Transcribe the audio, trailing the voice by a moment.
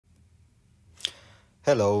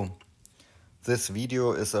Hello, this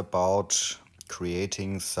video is about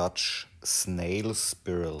creating such snail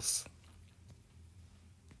spirals.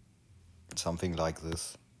 Something like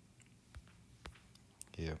this.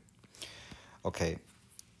 Here. Okay,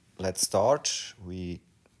 let's start. We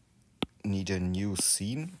need a new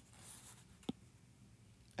scene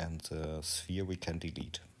and the sphere we can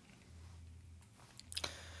delete.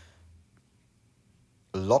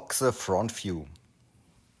 Lock the front view.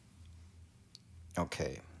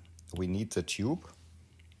 Okay, we need the tube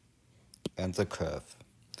and the curve.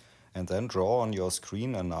 And then draw on your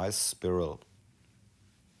screen a nice spiral.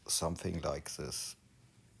 Something like this.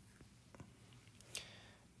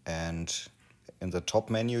 And in the top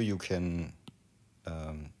menu you can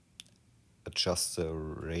adjust the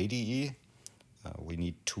radii. We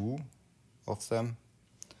need 2 of them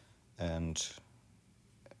and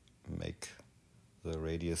make the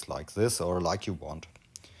radius like this or like you want.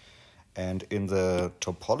 And in the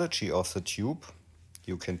topology of the tube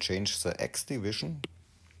you can change the X division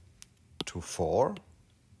to 4,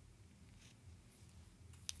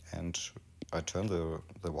 and I turn the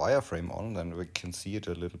wireframe on, then we can see it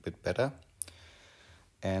a little bit better.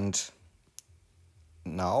 And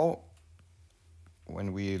now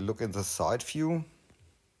when we look at the side view,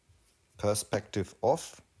 perspective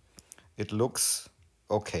off, it looks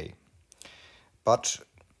okay. But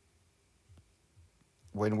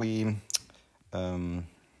when we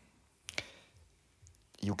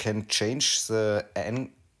you can change the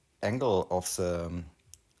angle of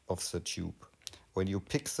the tube. When you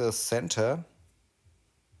pick the center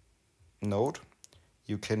node,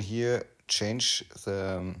 you can here change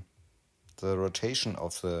the rotation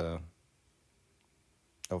of the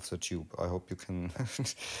tube. I hope you can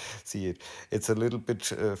see it. It's a little bit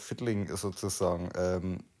fiddling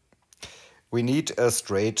sozusagen. We need a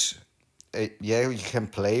straight. Yeah, you can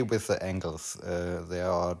play with the angles. There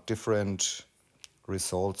are different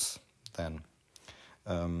results then.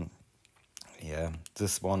 Yeah,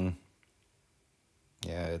 this one.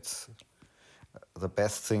 Yeah, it's the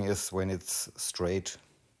best thing is when it's straight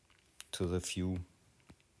to the view.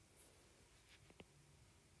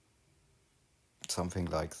 Something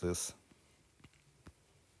like this.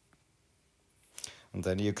 And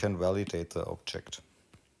then you can validate the object.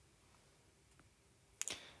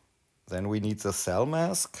 Then we need the cell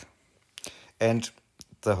mask. And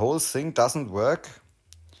the whole thing doesn't work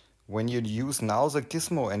when you use now the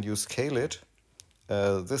gizmo and you scale it.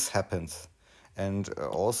 This happens. And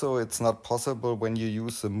also it's not possible when you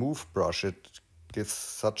use the move brush. It gives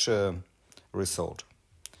such a result.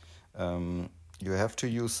 You have to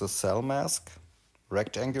use the cell mask,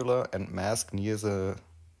 rectangular, and mask near the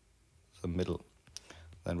middle.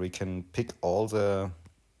 Then we can pick all the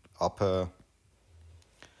upper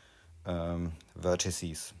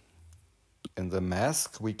vertices. In the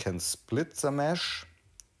mask we can split the mesh,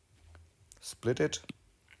 split it,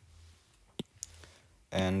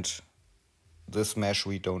 and this mesh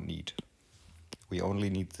we don't need. We only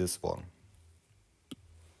need this one.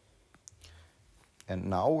 And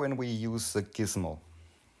now when we use the gizmo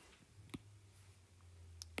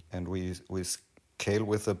and we scale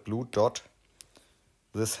with the blue dot,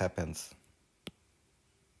 this happens.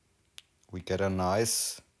 We get a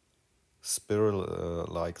nice spiral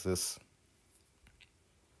like this.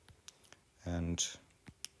 And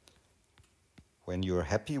when you're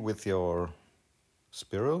happy with your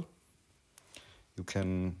spiral, you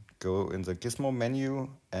can go in the gizmo menu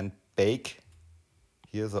and bake.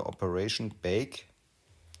 Here's the operation bake,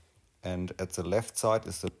 and at the left side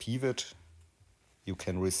is the pivot. You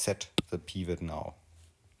can reset the pivot now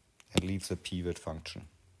and leave the pivot function.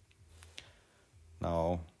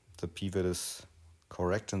 Now the pivot is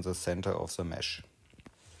correct in the center of the mesh.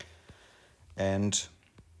 And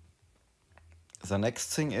the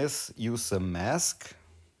next thing is use the mask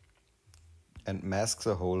and mask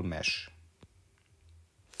the whole mesh.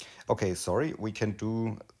 Okay, sorry, we can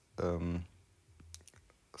do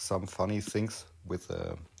some funny things with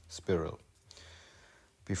the spiral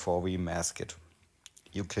before we mask it.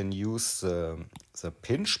 You can use the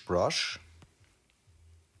pinch brush,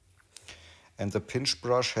 and the pinch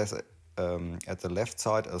brush has at the left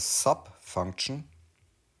side a sub function.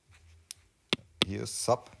 Here's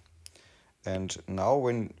sub, and now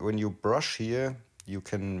when you brush here, you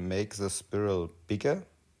can make the spiral bigger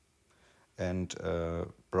and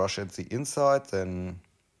brush at the inside, then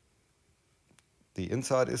the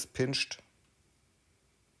inside is pinched,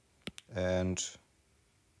 and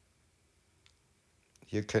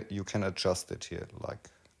here you can adjust it here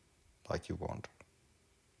like you want.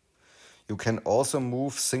 You can also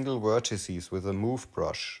move single vertices with a move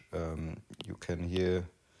brush. You can here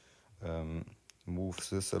move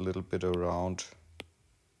this a little bit around.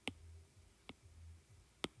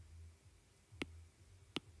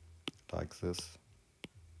 Like this.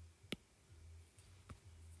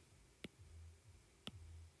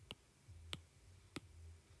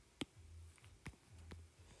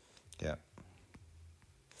 Yeah.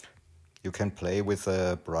 You can play with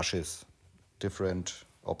brushes, different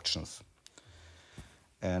options.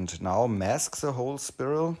 And now mask the whole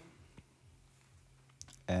spiral.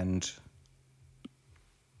 And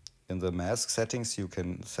in the mask settings, you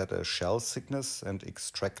can set a shell thickness and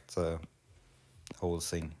extract the whole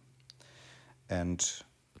thing. And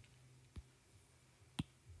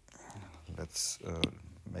let's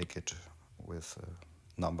make it with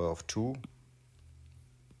a number of 2,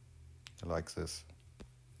 like this,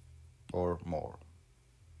 or more,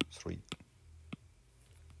 3.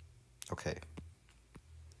 Okay.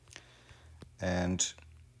 And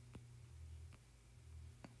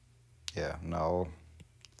yeah, now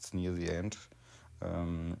it's near the end.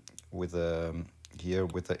 With here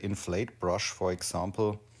with the inflate brush, for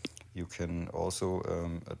example, you can also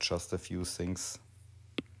adjust a few things,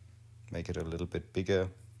 make it a little bit bigger.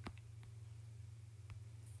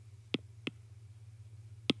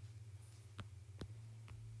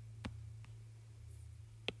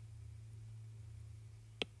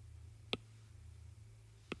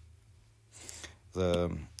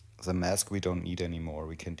 The mask we don't need anymore,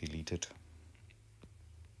 we can delete it.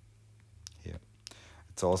 Here.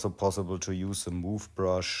 It's also possible to use the move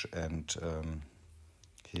brush and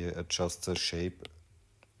here adjust the shape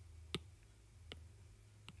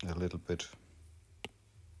a little bit.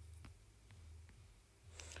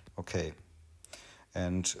 Okay,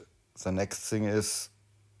 and the next thing is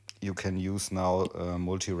you can use now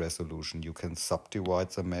multi-resolution. You can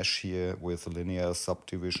subdivide the mesh here with linear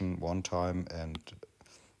subdivision one time and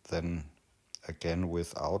then again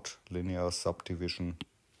without linear subdivision,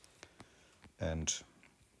 and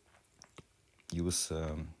use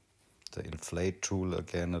the inflate tool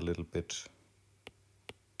again a little bit.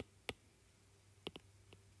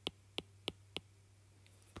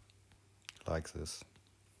 Like this.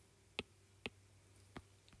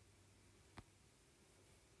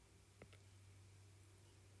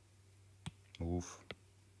 Move.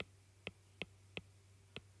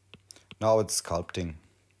 Now it's sculpting.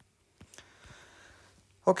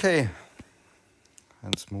 Okay.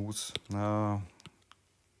 And smooth. Now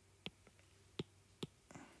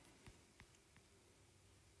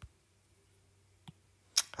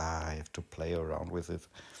I have to play around with it.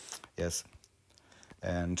 Yes.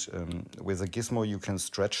 And with a gizmo you can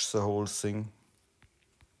stretch the whole thing.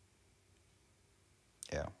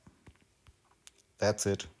 Yeah. That's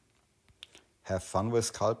it. Have fun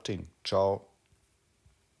with sculpting. Ciao.